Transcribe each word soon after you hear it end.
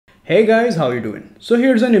Hey guys, how you doing? So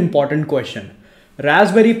here's an important question.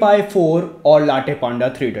 Raspberry Pi 4 or Latte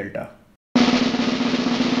Panda 3 Delta?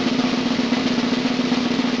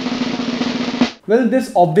 Well,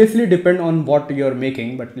 this obviously depends on what you're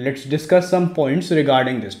making, but let's discuss some points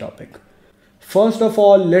regarding this topic. First of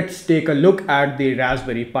all, let's take a look at the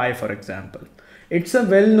Raspberry Pi, for example. It's a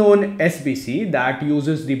well-known SBC that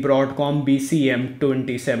uses the Broadcom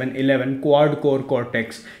BCM2711 quad-core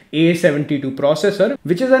Cortex A72 processor,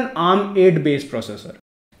 which is an ARM 8-based processor.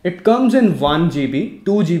 It comes in 1GB,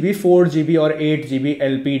 2GB, 4GB or 8GB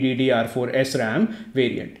LPDDR4 SRAM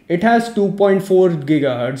variant. It has 2.4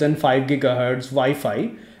 GHz and 5 GHz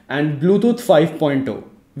Wi-Fi and Bluetooth 5.0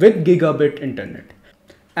 with gigabit internet.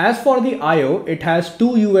 As for the I/O, it has two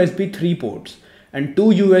USB 3 ports and two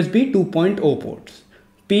USB 2.0 ports,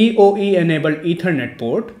 PoE enabled Ethernet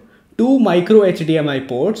port, two micro HDMI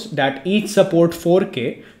ports that each support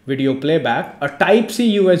 4K video playback, a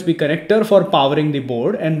Type-C USB connector for powering the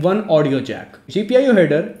board and one audio jack. GPIO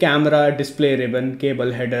header, camera, display ribbon,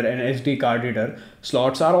 cable header and SD card reader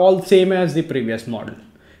slots are all same as the previous model.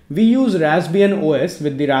 We use Raspbian OS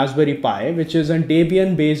with the Raspberry Pi, which is a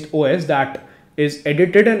Debian based OS that is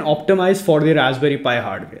edited and optimized for the Raspberry Pi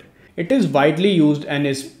hardware. It is widely used and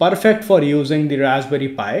is perfect for using the Raspberry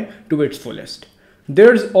Pi to its fullest.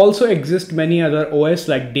 There's also exist many other OS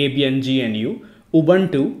like Debian GNU,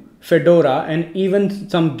 Ubuntu, Fedora and even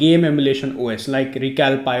some game emulation OS like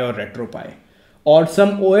RecalPi or RetroPie. Or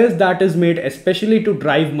some OS that is made especially to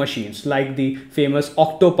drive machines like the famous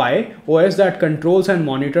OctoPi OS that controls and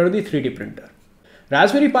monitors the 3D printer.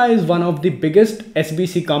 Raspberry Pi is one of the biggest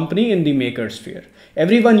SBC company in the maker sphere.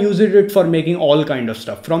 Everyone uses it for making all kind of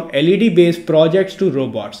stuff, from LED based projects to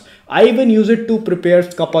robots. I even use it to prepare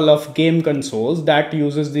a couple of game consoles that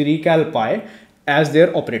uses the RecalPi as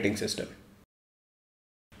their operating system.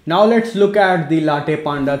 Now let's look at the Latte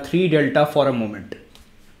Panda 3 Delta for a moment.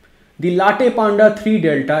 The Latte Panda 3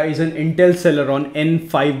 Delta is an Intel Celeron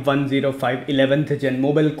N5105 11th gen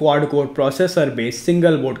mobile quad-core processor based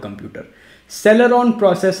single board computer. Celeron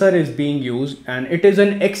processor is being used and it is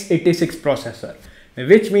an x86 processor,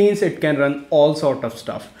 which means it can run all sort of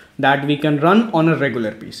stuff that we can run on a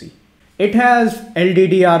regular PC. It has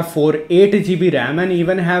LDDR4 8GB RAM and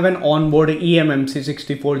even have an onboard eMMC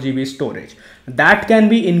 64GB storage that can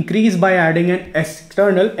be increased by adding an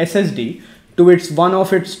external SSD to one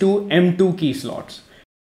of its two M2 key slots.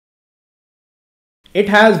 It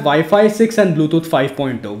has Wi-Fi 6 and Bluetooth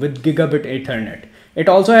 5.0 with gigabit Ethernet. It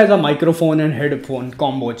also has a microphone and headphone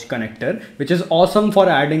combo connector, which is awesome for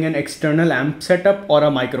adding an external amp setup or a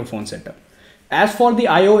microphone setup. As for the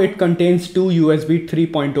I/O, it contains two USB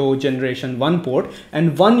 3.0 generation 1 port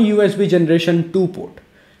and one USB generation 2 port,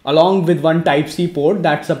 along with one Type-C port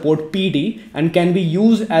that support PD and can be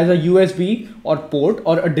used as a USB or port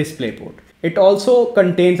or a display port. It also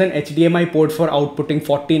contains an HDMI port for outputting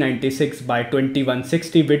 4096 by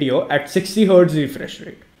 2160 video at 60 Hz refresh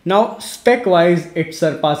rate. Now, spec-wise, it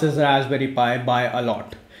surpasses Raspberry Pi by a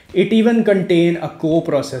lot. It even contains a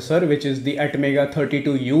co-processor, which is the Atmega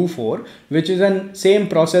 32U4, which is the same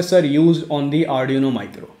processor used on the Arduino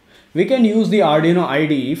Micro. We can use the Arduino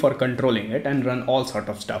IDE for controlling it and run all sort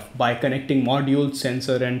of stuff by connecting modules,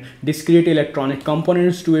 sensor and discrete electronic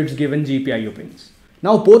components to its given GPIO pins.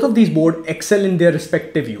 Now both of these boards excel in their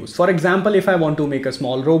respective use. For example, if I want to make a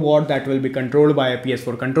small robot that will be controlled by a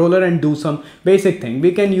PS4 controller and do some basic thing,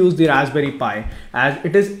 we can use the Raspberry Pi as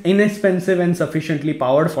it is inexpensive and sufficiently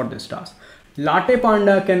powered for this task. Latte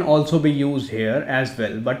Panda can also be used here as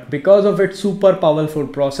well, but because of its super powerful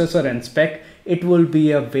processor and spec, it will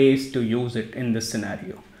be a waste to use it in this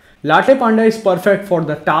scenario. Latte Panda is perfect for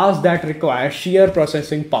the tasks that require sheer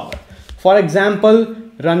processing power. For example,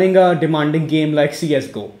 running a demanding game like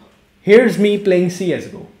CSGO. Here's me playing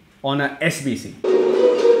CSGO on a SBC.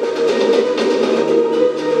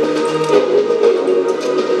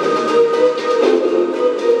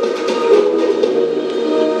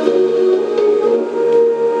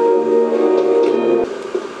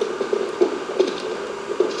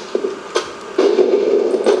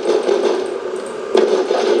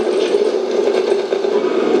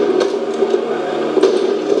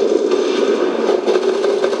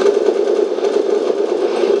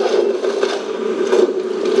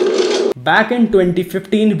 Back in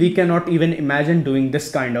 2015, we cannot even imagine doing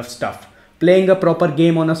this kind of stuff. Playing a proper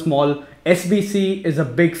game on a small SBC is a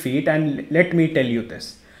big feat, and let me tell you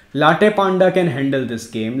this. Latte Panda can handle this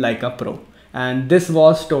game like a pro, and this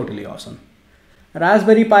was totally awesome.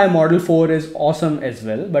 Raspberry Pi Model 4 is awesome as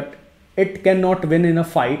well, but it cannot win in a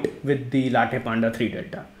fight with the Latte Panda 3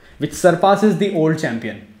 Delta, which surpasses the old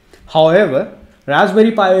champion. However,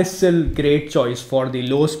 Raspberry Pi is still great choice for the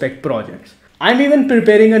low spec projects. I'm even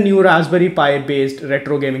preparing a new Raspberry Pi based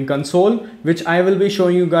retro gaming console, which I will be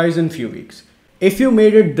showing you guys in few weeks. If you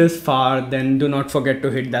made it this far, then do not forget to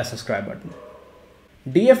hit that subscribe button.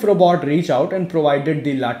 DF Robot reached out and provided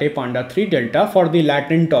the Latte Panda 3 Delta for the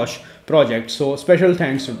Latintosh project, so special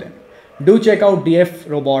thanks to them. Do check out DF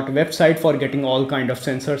Robot website for getting all kind of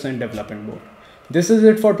sensors and development board. This is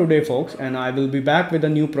it for today folks, and I will be back with a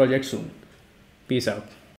new project soon. Peace out.